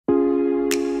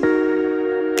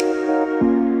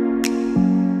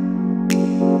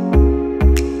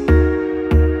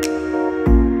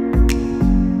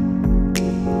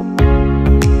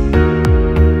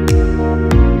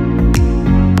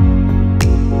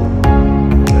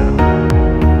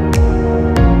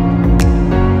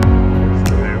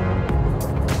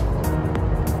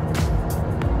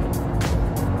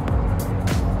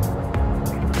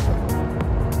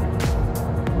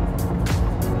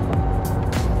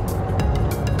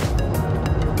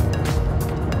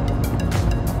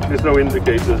There's no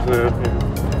indicators there,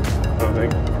 I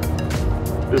think.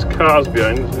 There's cars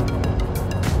behind us.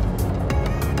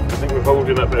 I think we're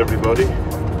holding up everybody.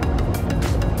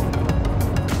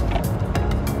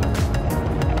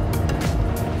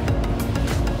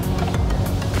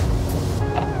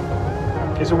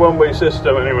 It's a one-way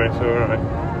system anyway, so alright.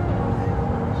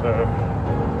 So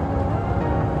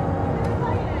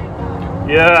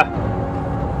yeah,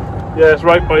 it's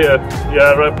right by you.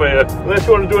 Yeah, right by you. Unless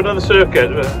you want to do another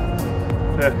circuit,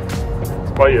 yeah,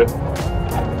 it's by you.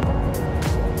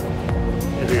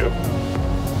 Here we go.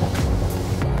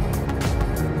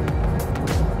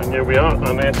 And here we are,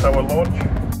 and there's our lodge.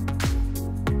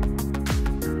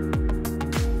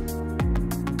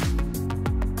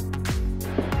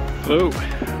 Hello,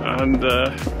 and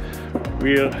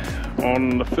we're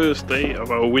on the first day of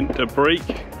our winter break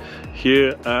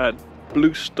here at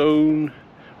Bluestone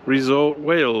Resort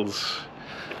Wales.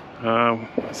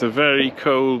 It's a very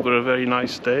cold but a very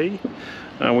nice day,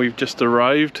 and we've just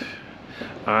arrived,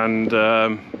 and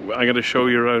I'm going to show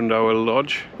you around our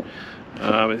lodge.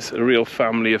 It's a real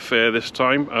family affair this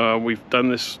time. We've done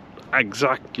this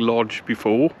exact lodge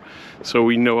before, so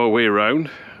we know our way around,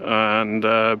 and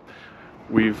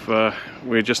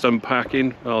we're just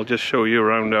unpacking. I'll just show you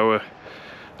around our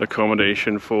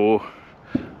accommodation for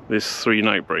this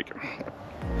 3-night break.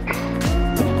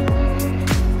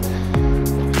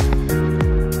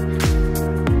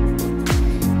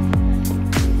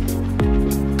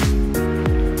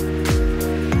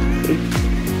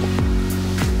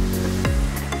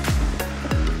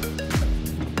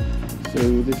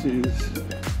 So this is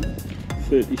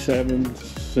 37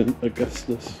 St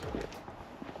Augustus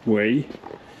Way.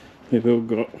 They've all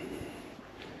got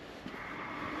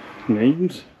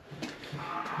names,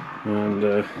 and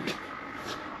there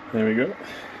we go.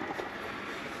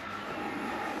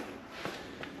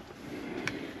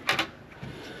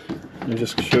 I'll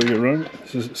just show you around.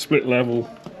 This is a split level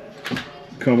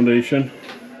accommodation,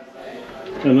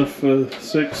 enough for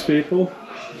 6 people.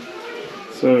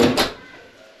 So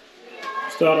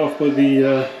start off with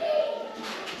the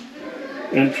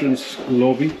entrance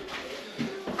lobby.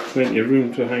 Plenty of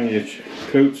room to hang your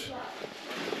coats.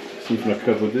 See if my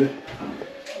cupboard there.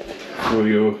 For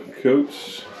your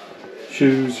coats,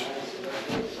 shoes,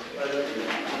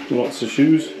 lots of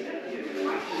shoes,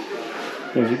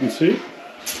 as you can see.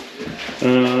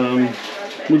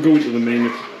 We'll go into the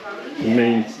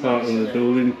main part of the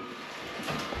building.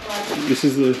 This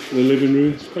is the living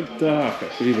room. It's quite dark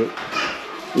actually, but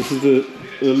this is the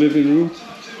living room.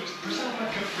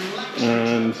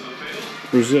 And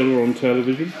Brazil are on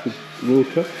television, the World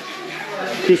Cup.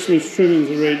 Christmas trimmings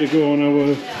are ready to go on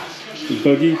our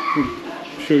buggy. We'll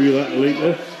show you that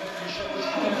later.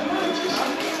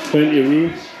 Plenty of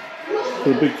room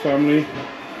for a big family,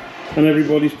 and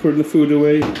everybody's putting the food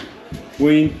away.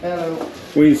 Wayne, hello.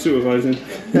 Wayne's supervising.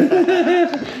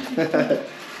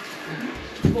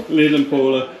 Lid and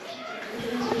Paula.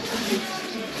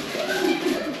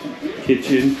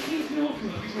 Kitchen,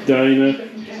 diner.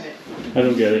 I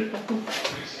don't get it.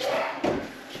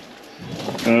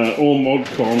 All mod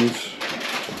cons.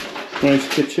 Nice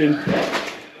kitchen.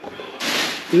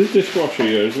 There's a dishwasher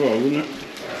here as well, isn't it?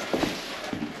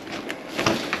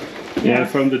 Yeah, I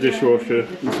found the dishwasher.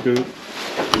 It's good.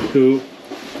 Cool.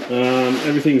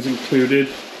 Everything's included.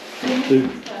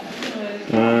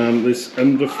 There's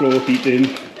underfloor heating.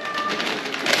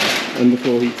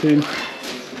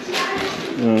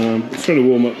 It's trying to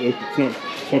warm up though.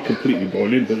 It's not completely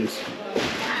boiling, but it's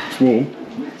warm.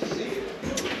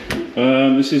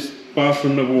 This is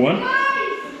bathroom number 1.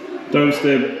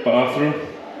 Downstairs bathroom.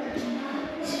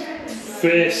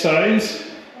 Fair size.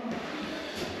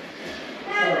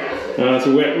 It's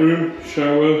a wet room,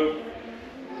 shower.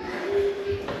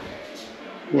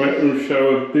 Wet room,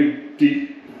 shower, big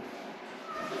deep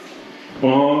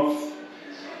bath.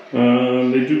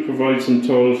 They do provide some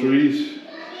toiletries,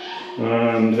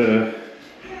 and yeah,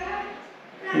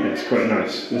 it's quite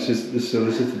nice. This is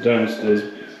the downstairs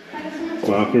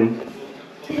bathroom.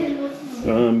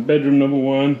 Bedroom number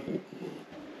 1.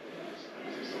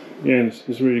 Yeah,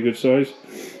 it's a really good size.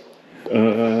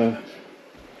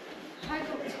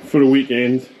 For the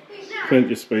weekend,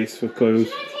 plenty of space for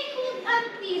clothes.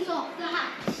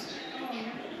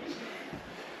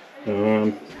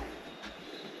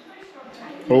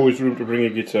 Always room to bring a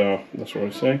guitar, that's what I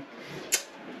say.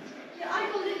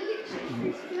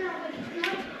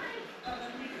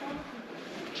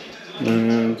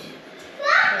 And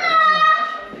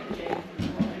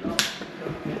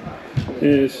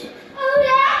here's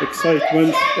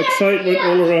excitement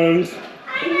all around.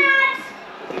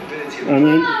 And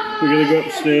then we're going to go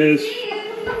upstairs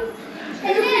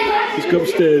Let's go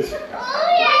upstairs. Oh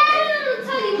yeah, I'll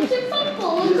tell you, what's your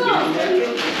football?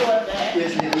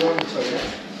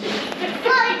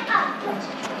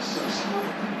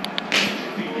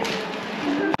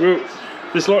 Well,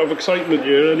 there's a lot of excitement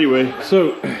here anyway.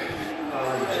 So, Family,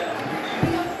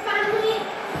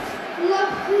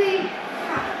 lovely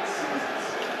cats.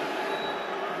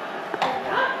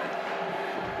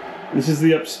 this is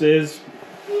the upstairs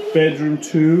bedroom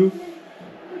 2.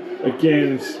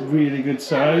 Again, it's really good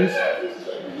size.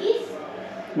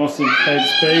 Lots of head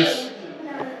space.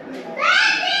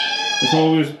 It's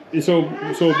all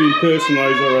been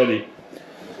personalised already.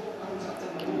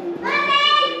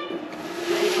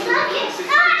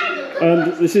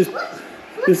 And this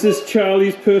is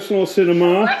Charlie's personal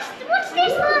cinema. What's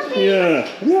this one? Yeah,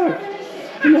 yeah,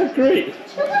 isn't that great?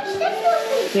 What's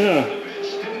this one? Yeah,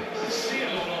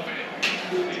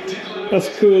 that's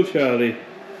cool, Charlie.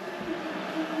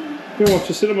 We watch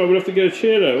the cinema. We'll have to get a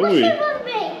chair out, won't we?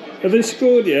 Have they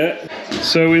scored yet?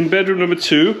 So in bedroom number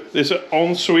 2, there's an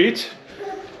ensuite.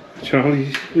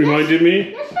 Charlie reminded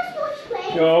me. Let's just watch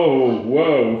play. Oh,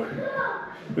 whoa!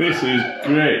 This is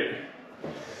great.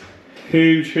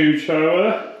 Huge, huge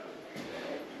shower.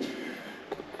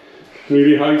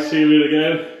 Really high ceiling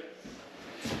again.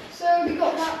 So we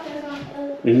got that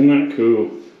there. Isn't that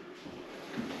cool?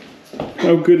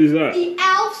 How good is that? The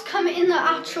elves come in the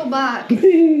actual bag.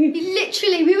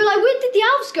 Literally, we were like, where did the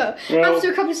elves go? Well,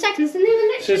 after a couple of seconds, and they were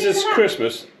literally Since in it's the bag.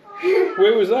 Christmas,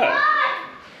 where was that?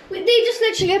 They just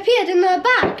literally appeared in the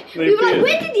bag. They We were like, appeared.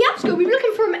 where did the elves go? We were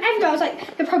looking for them everywhere. I was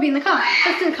like, they're probably in the car.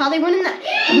 Looked in the car, they weren't in there.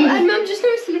 And Mum just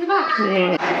noticed them in the bag.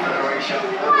 Yeah.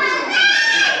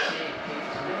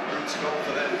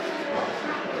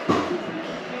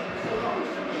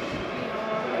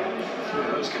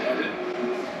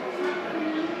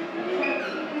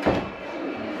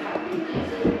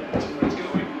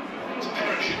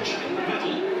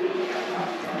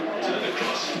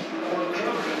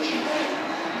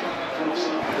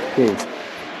 Cool.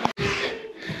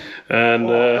 And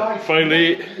finally,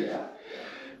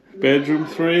 bedroom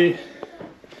 3.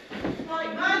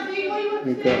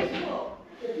 We've got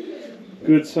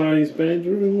good sized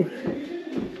bedroom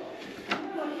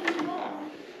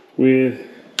with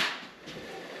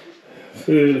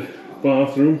 3rd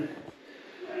bathroom,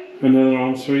 another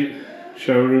ensuite,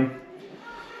 shower room.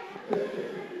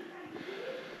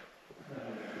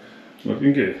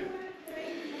 Looking good.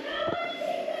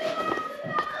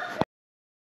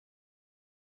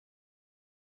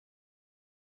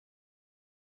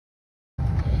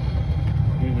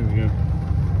 Here we go.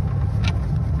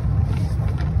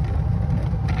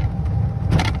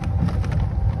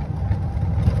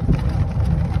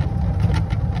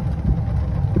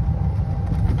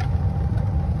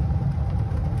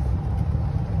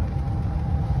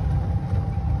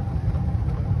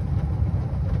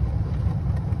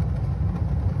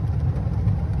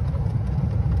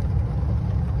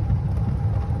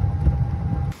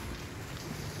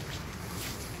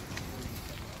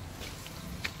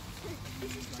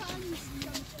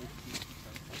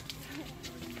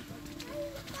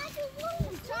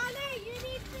 Charlie, you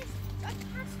need this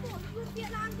passport. You won't be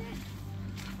allowed in.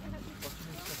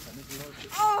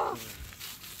 Oh!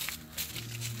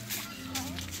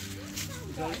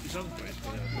 Come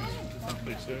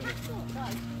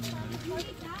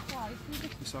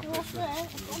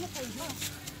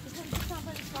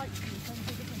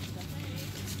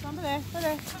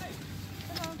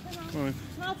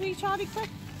on, please, Charlie, quick.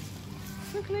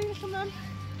 Quickly, come on.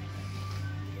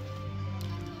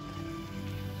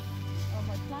 Oh,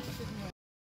 my plastic didn't work.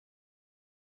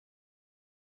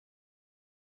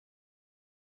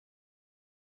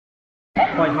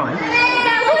 Quite high.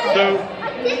 So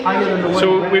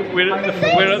we're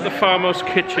at the farmhouse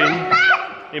kitchen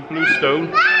in Bluestone.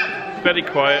 Very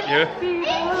quiet here,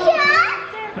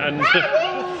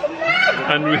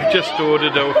 and we've just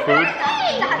ordered our food,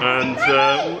 and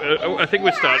I think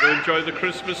we're starting to enjoy the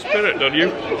Christmas spirit, don't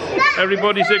you?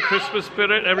 Everybody's in Christmas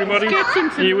spirit. Everybody,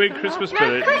 you in Christmas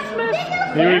spirit?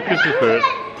 You in Christmas spirit?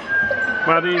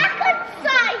 Maddie,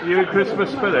 you in Christmas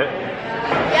spirit?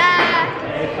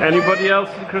 Anybody else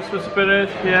in Christmas spirit?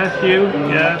 Yes, you?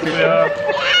 Yes, we are.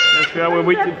 Yes, we are. We're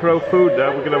waiting for our food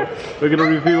now. We're gonna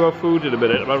review our food in a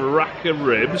minute. About a rack of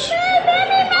ribs. We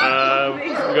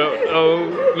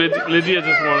got, Lydia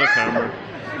doesn't want a camera.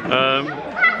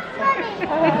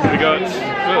 We got.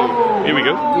 Oh, here we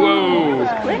go. Whoa!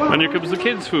 And here comes the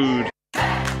kids' food.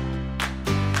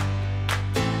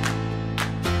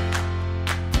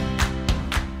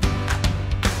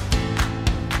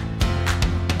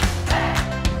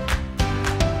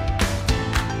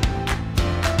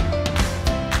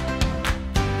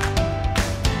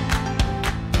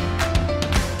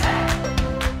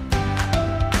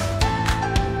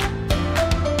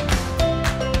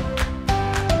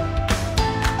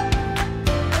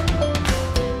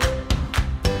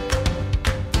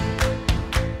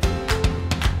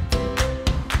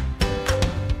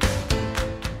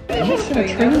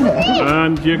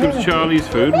 And here comes Charlie's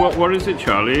food. What is it,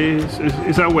 Charlie?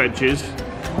 Is that wedges?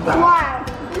 Wow.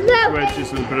 No.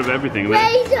 Wedges and a bit of everything.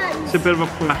 Raisins. It's a bit of a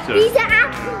platter. These are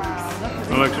apples.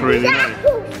 That looks really These are nice.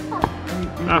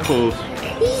 apples. Apples.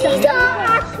 These are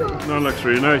apples. That looks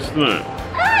really nice, doesn't it?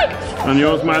 And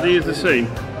yours, Maddie, is the same?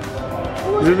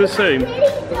 Is it the same?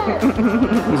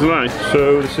 It's nice.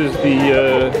 So this is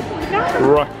the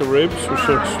rack of ribs, which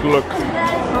look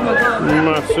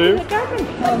massive.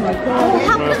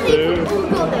 How can they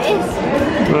Google this?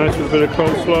 Nice with a bit of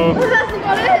coleslaw.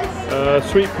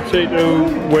 Sweet potato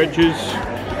wedges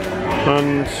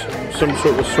and some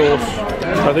sort of sauce.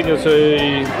 I think it's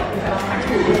a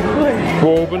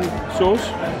bourbon sauce.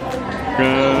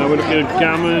 We're looking at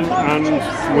gammon and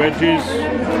wedges.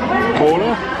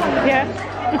 Paula? Yeah.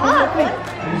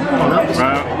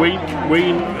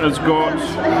 Wayne has got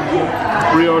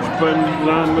brioche bun,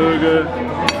 lamb burger,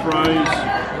 fries.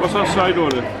 What's our side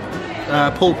order?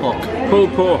 Pulled pork.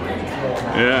 Pulled pork.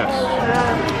 Yes.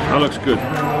 That looks good.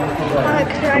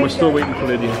 And we're still waiting for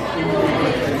Lydia.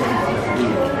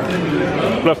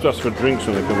 We'll have to ask for drinks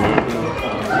when they come out.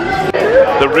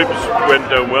 The ribs went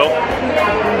down well.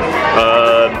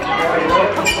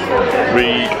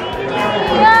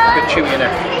 And Chewy in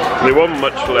it. there wasn't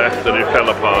much left and it fell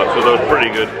apart, so that was pretty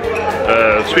good.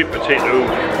 The sweet potato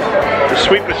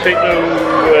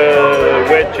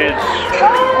wedges,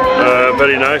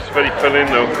 very nice, very filling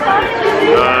though.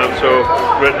 So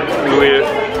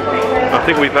I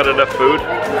think we've had enough food.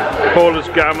 Paula's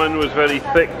gammon was very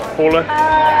thick. Paula,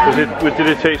 did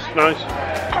it taste nice?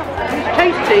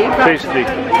 Tasty. Tasty.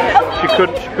 She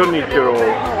couldn't eat it all.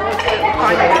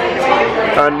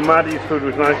 And Maddie's food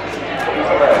was nice.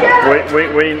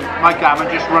 Wayne. My gammon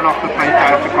just run off the plate. I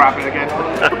have to grab it again.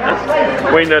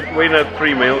 Wayne had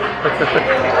 3 meals.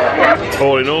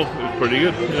 All in all, it was pretty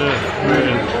good.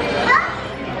 Yeah.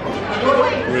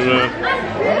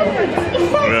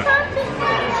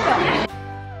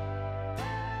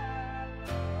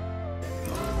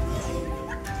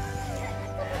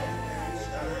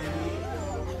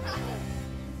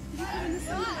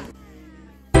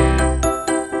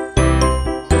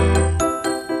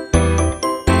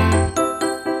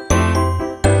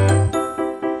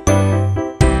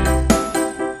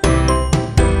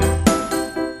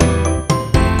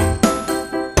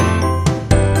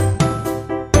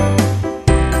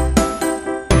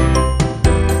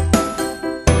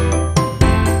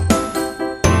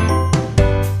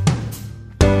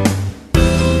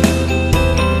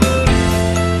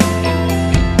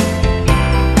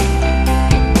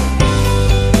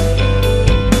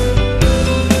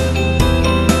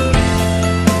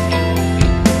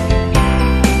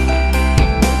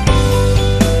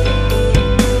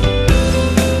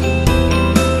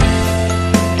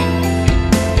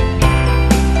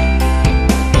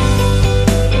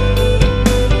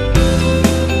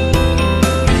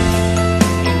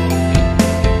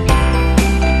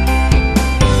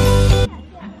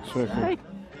 Hey,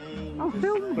 I'll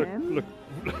film him. Look.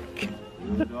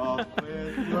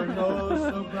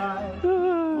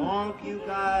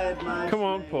 Come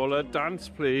on, Paula, dance,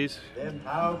 please.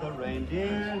 How the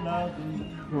reindeer loved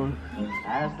me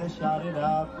as they shouted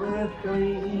out with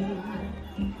glee.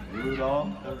 Rudolph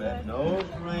the red-nosed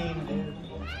reindeer,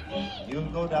 you'll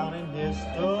go down in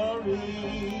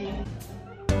history.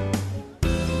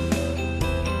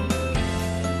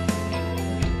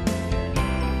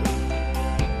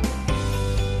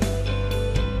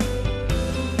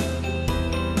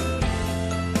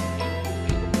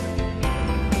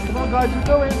 Come on, guys, we're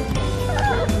going.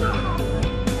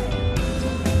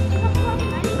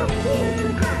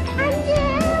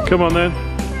 Come on then.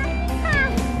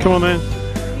 Come on then.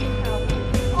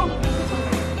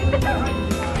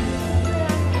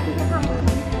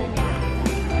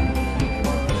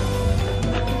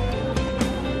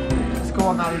 Let's go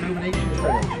on that illumination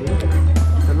trail,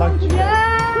 the light trail.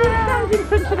 Stand in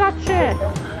front of that chair.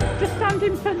 Just stand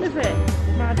in front of it,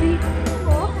 Maddie.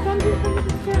 Stand in front of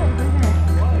the chair.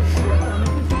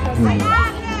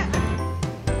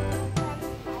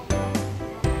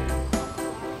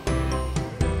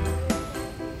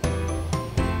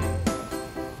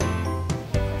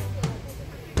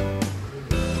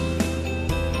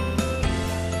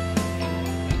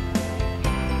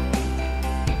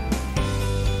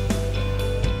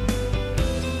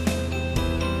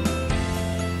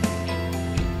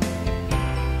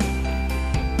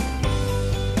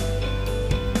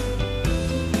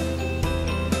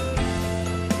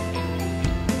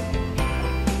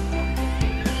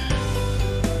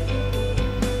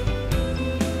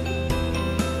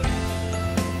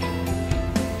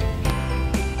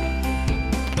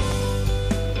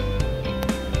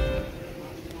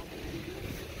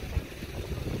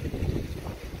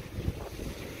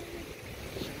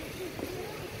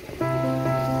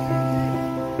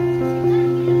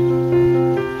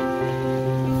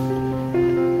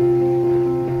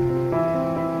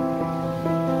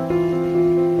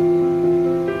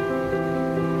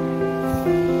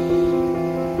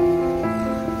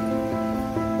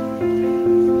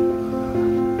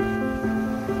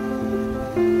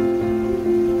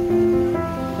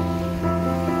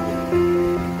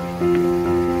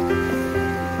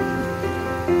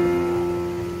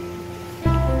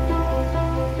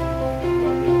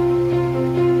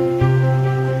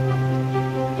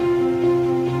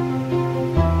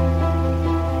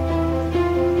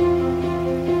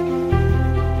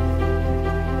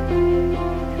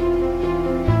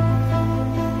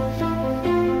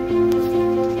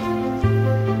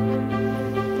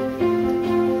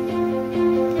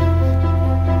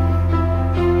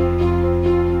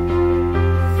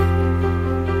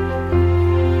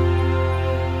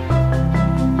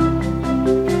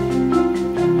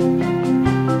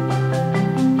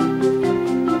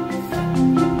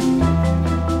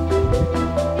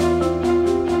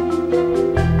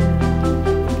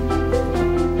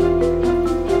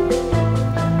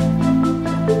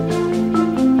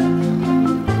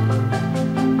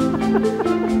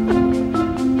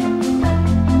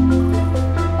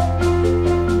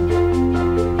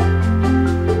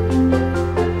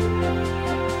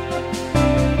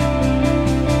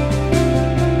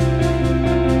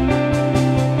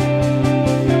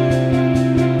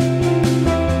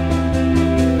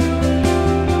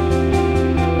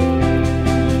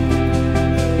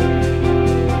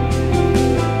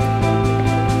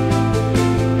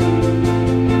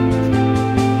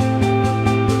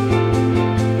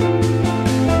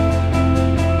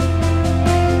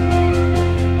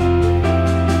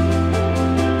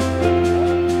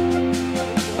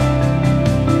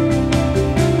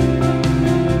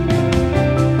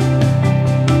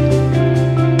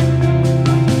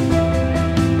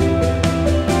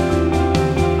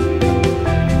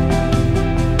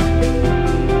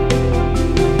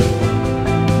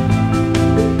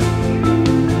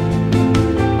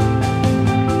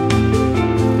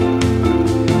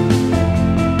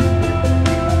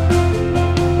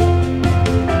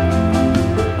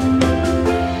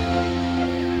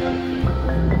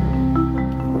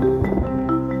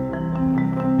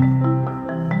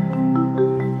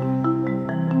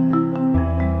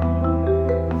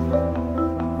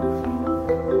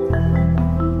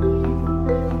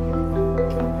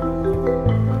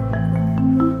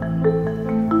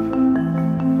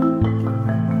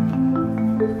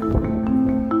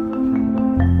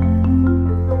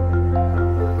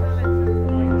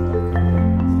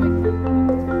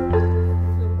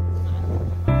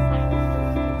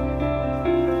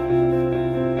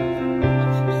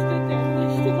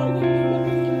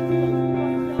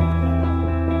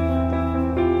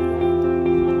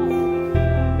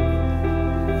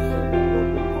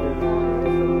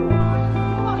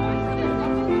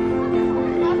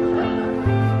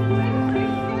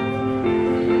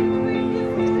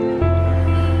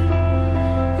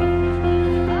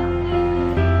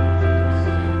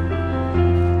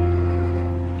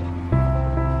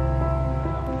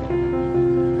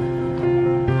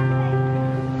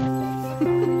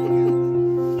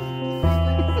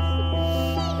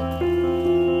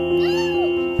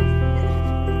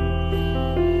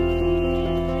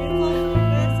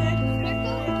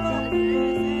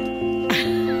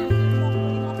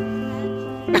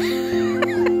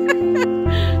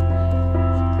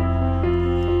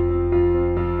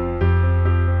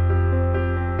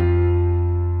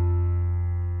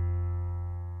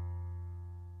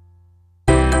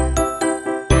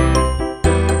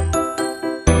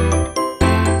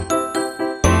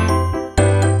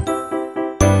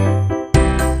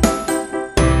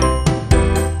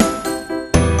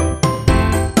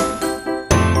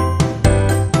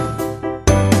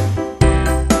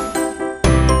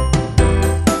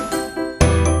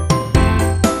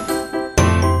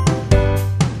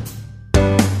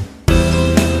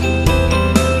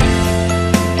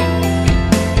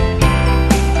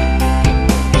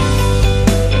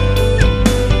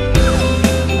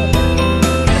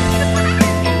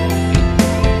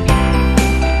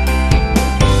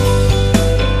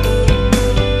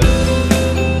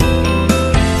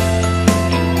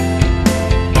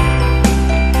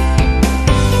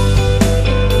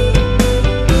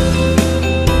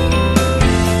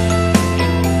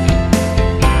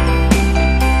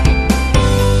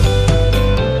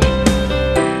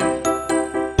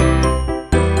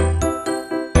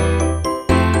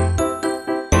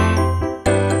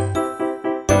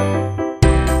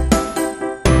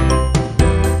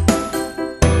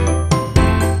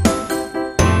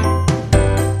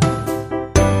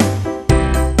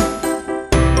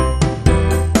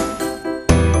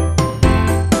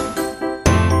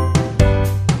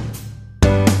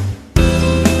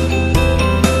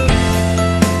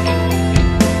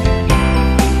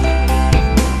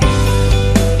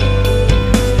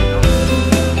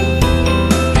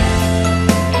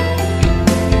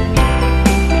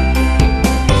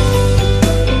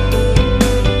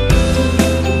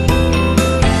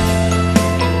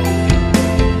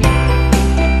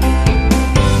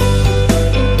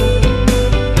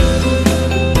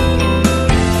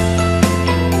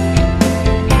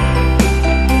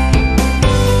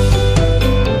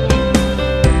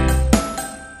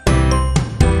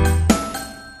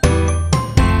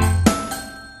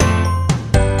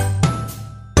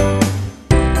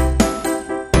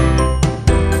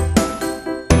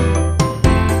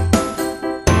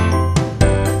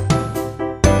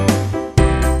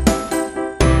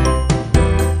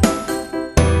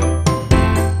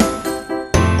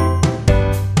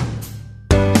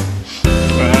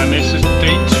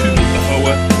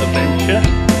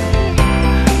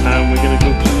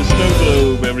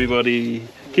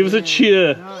 us a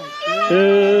cheer.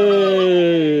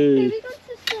 Yay! We got to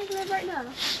Snuggle right now.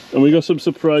 And we got some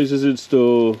surprises in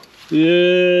store.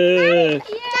 Yeah!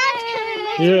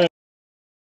 Yeah!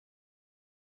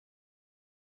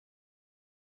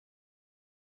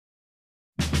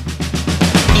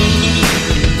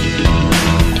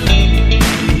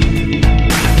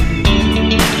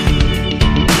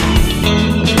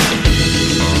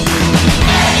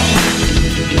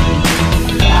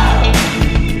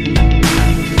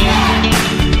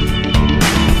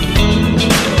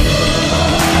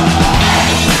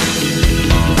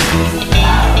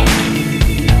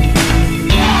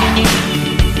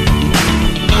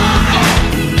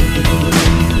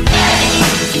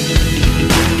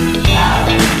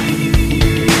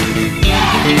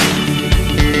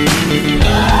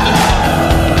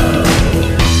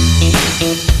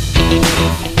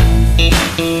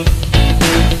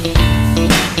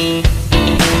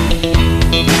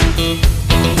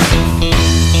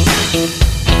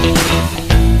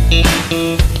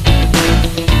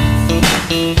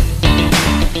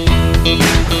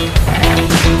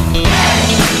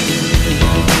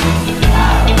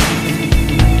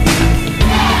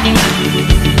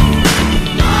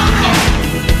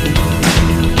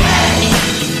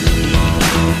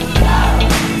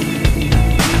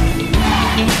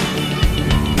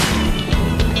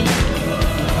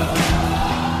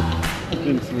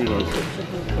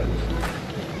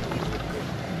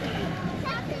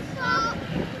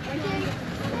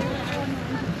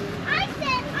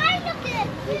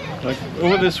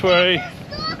 Over this way.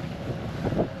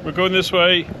 We're going this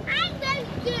way.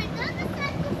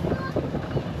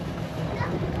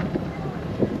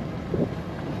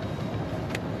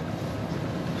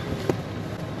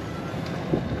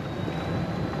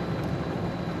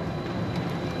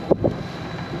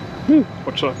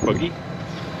 What's that buggy?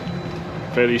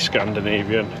 Very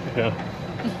Scandinavian, yeah.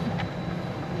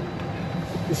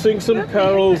 Sing some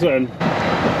carols then.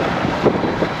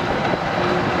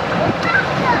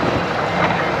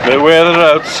 The weather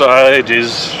outside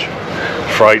is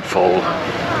frightful.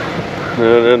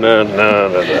 Na, na, na, na,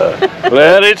 na, na.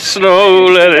 Let it snow,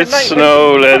 let it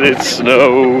snow, let it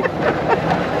snow.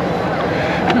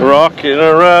 Rocking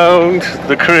around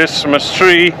the Christmas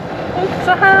tree. It's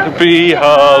a Happy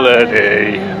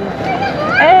holiday.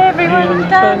 Everyone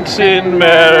dancing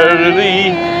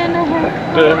merrily.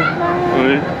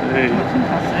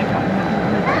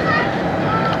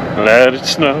 Let it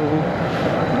snow.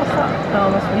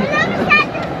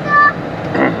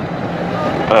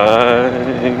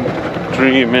 I'm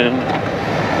dreaming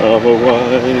of a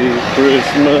white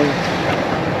Christmas.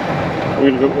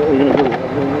 We're gonna go. We're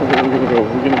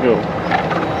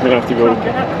gonna have to go.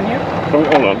 Come,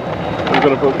 hold on. We're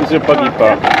gonna go. There's a buggy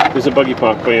park. There's a buggy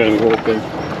park by you and walk in.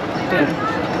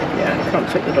 Yeah, I can't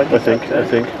take the buggy. I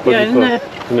think. Buggy yeah, in park.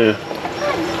 there.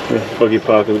 Yeah, buggy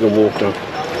park. We can walk now.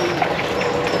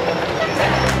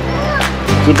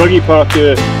 There's a buggy park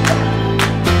here.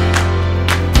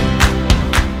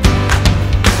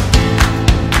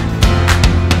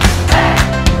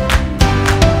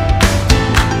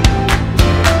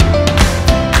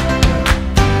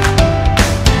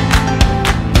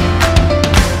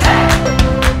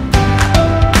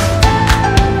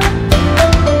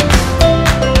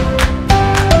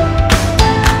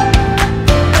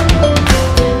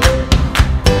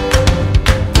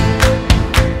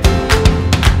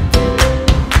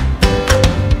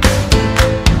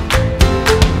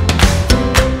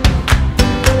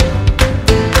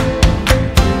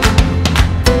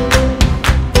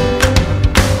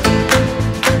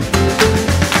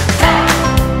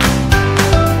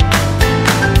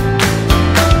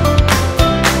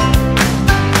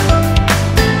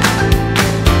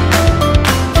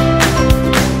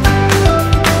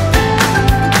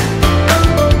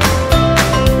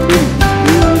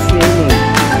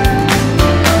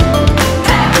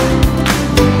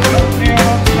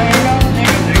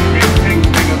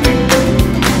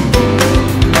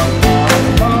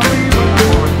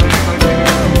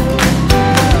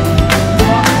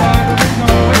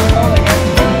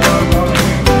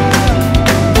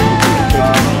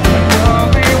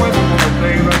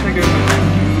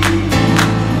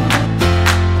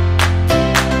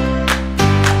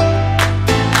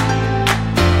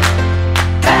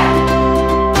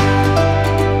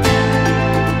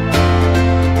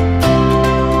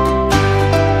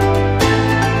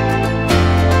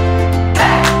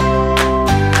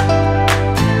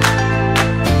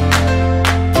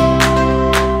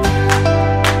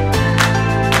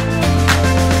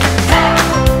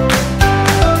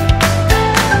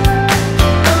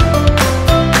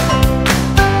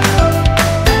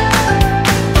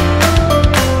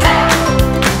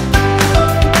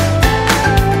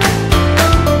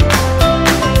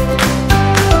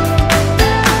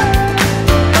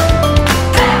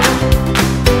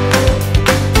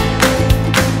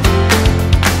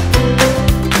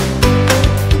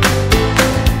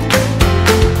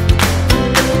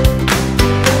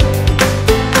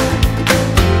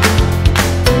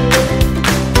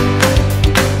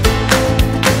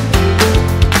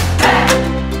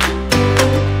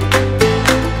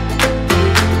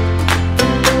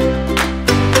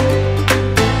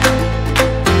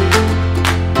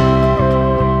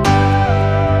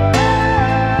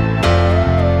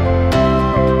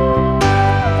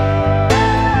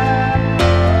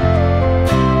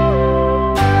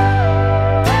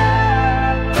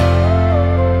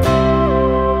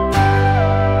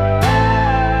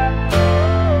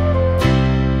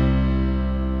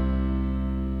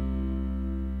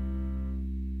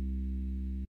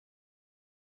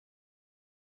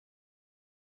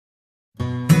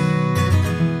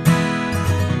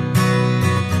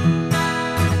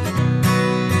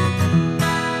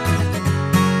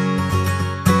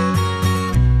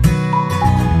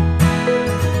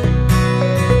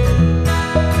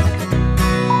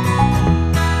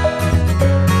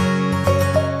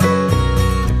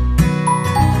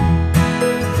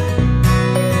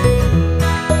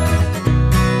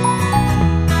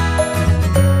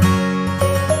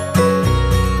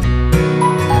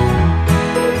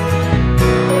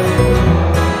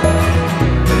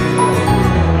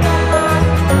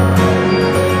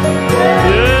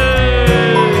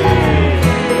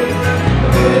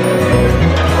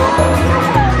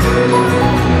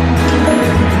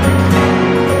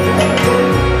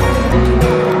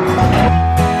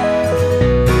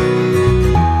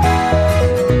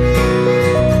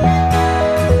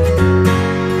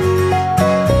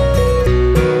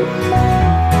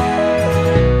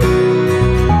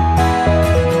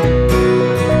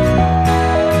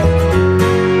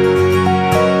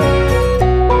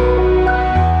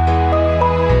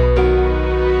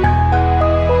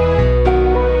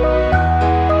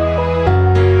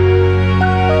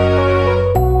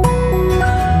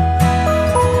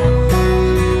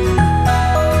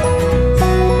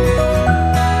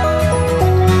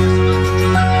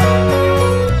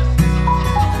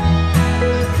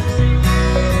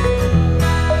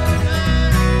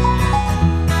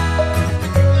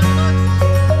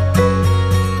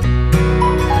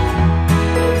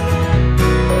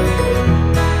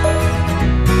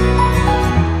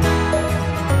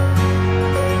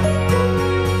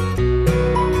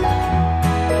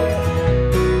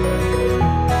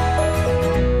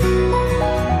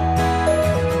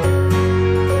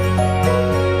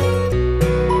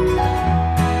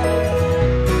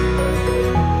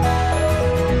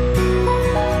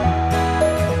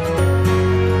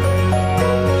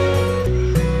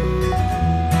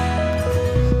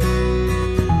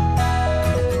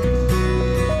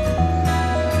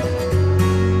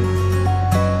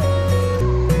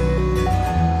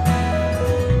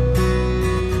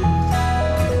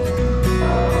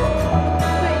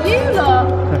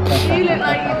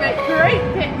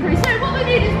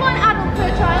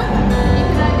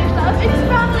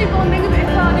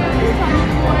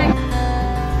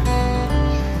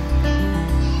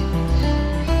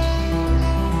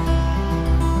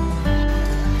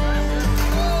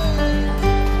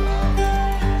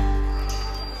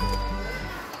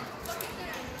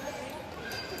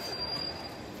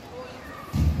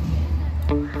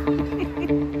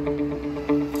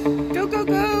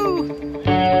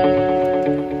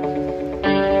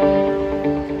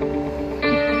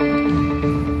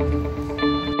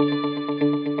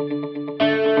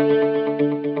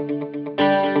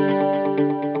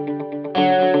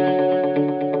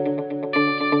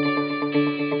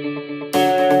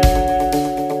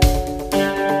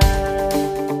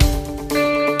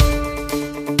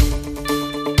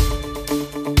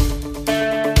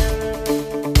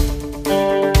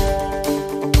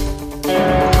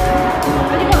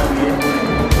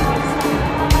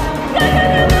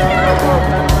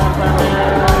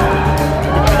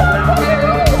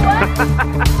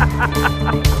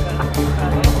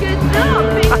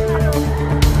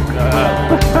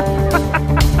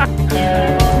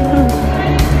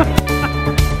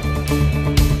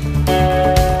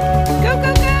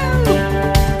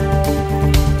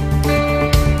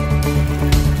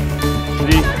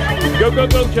 go,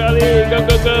 go, Charlie! Go,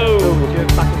 go, go!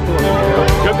 Back and forth.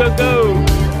 Go, go, go!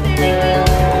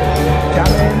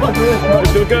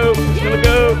 It's gonna go! It's gonna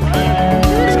go!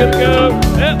 It's gonna go!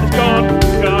 Yeah, it's gone!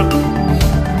 It's gone!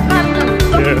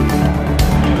 Yeah.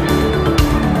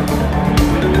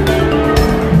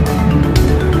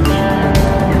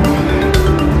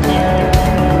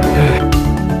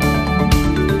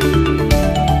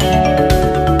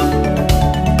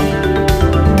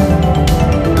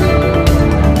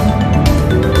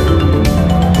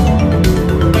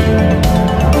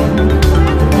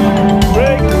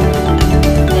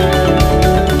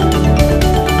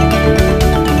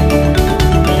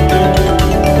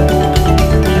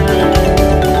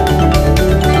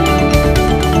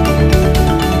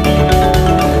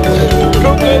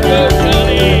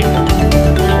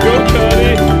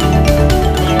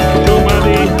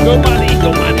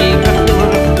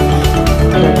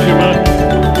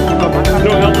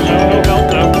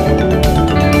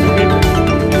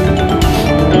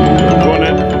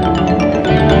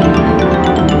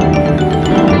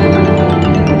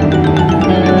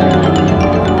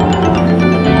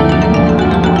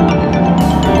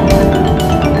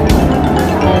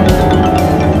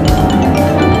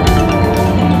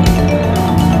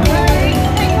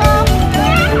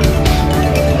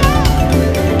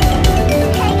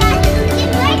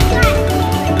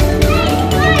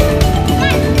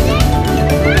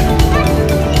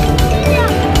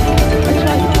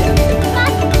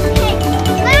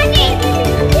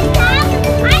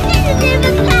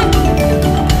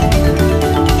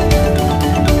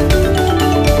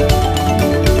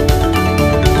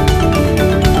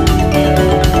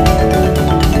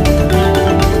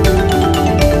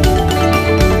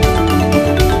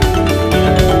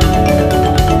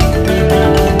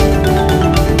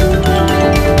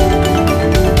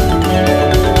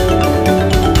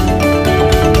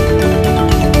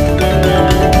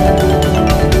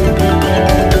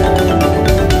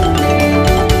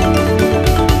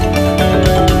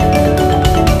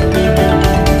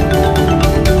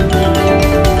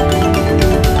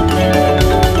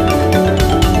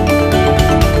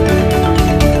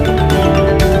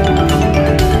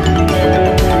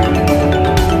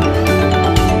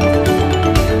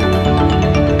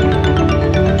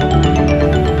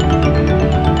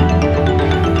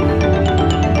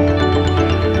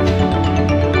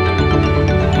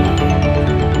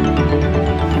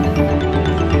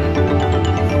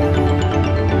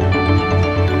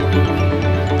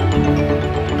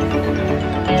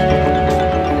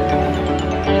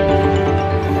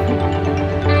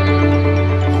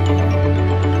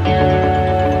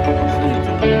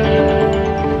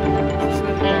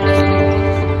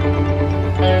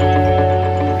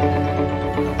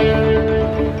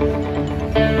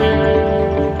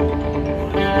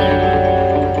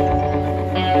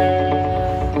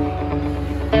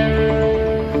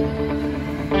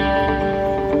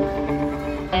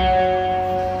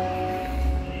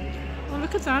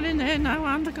 In there now,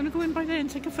 and they're going to go in by there and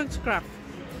take a photograph.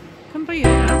 Come by here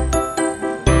now. Come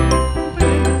by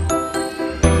here now.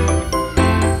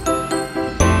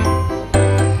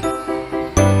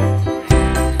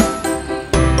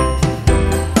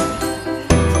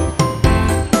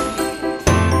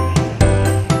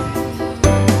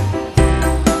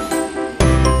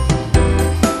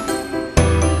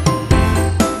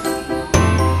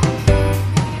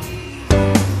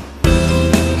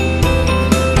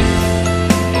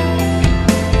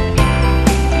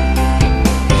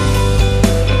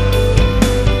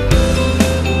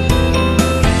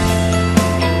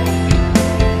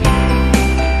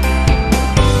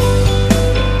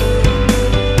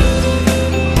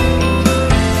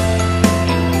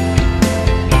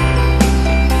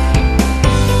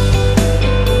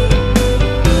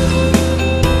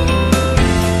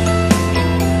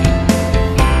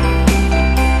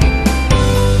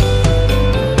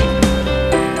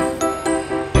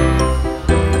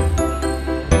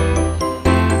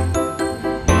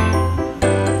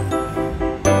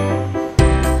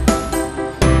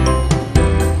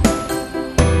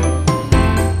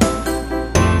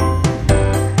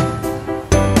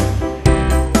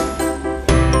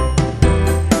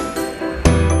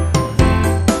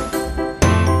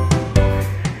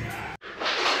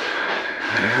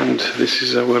 This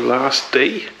is our last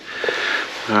day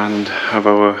and have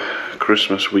our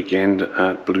Christmas weekend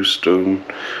at Bluestone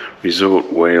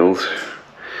Resort Wales,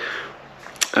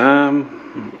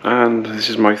 and this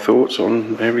is my thoughts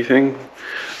on everything.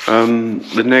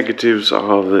 The negatives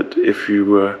are that if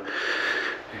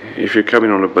you're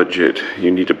coming on a budget, you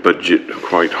need to budget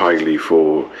quite highly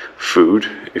for food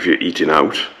if you're eating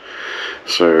out.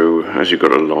 So as you've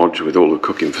got a lodge with all the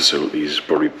cooking facilities, it's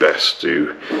probably best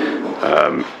to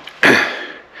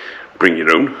bring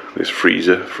your own. There's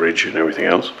freezer, fridge and everything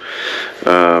else.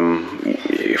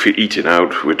 If you're eating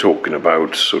out, we're talking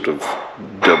about sort of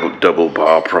double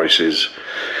bar prices,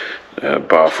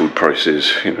 bar food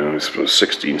prices, you know, it's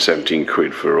 16, 17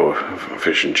 quid for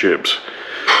fish and chips.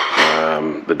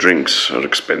 The drinks are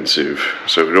expensive,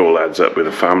 so it all adds up with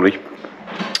a family.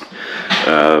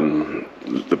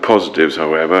 The positives,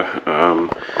 however,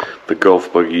 the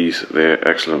golf buggies, they're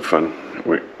excellent fun.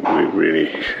 We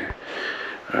really,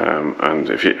 and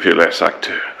if you're less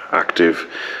active,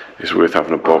 it's worth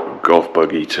having a golf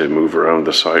buggy to move around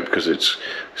the site, because it's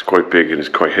quite big and it's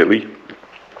quite hilly.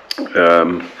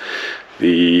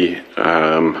 The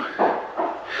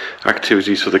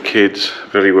activities for the kids,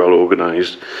 very well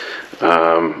organised,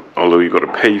 although you've got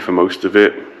to pay for most of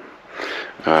it.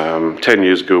 10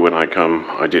 years ago when I come,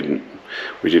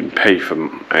 we didn't pay for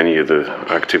any of the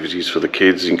activities for the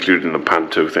kids, including the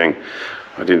panto thing.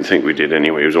 I didn't think we did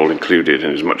anyway. It was all included and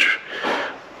it was much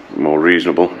more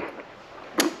reasonable.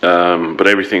 But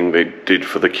everything they did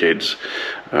for the kids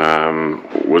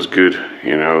was good.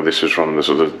 You know, this is from the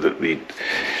sort of the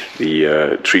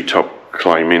treetop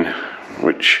climbing,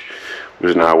 which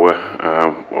was an hour,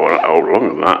 or longer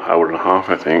than that, hour and a half,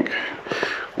 I think,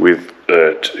 with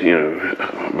you know,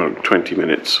 about 20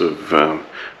 minutes of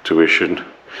tuition.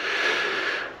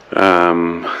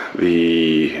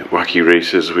 The wacky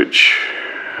races, which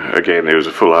again there was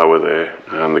a full hour there,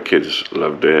 and the kids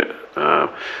loved it.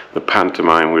 The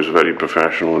pantomime was very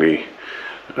professionally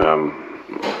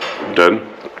done.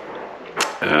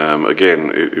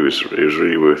 Again, it was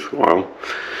really worthwhile.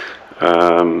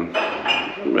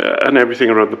 And everything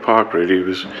around the park really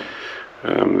was.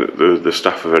 The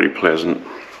staff are very pleasant.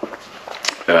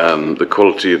 The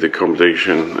quality of the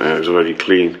accommodation is very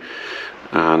clean,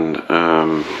 and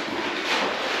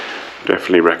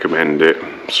definitely recommend it.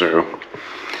 So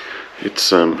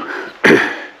it's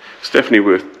it's definitely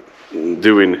worth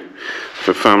doing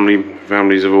for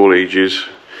families of all ages.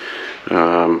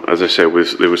 As I said,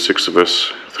 there were 6 of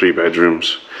us, 3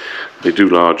 bedrooms. They do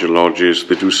larger lodges,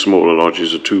 they do smaller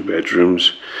lodges of 2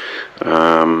 bedrooms,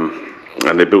 and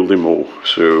they're building more.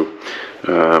 So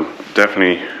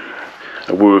definitely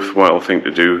a worthwhile thing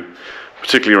to do,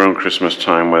 particularly around Christmas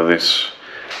time where this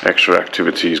extra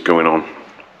activity is going on.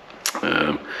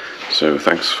 So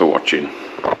thanks for watching.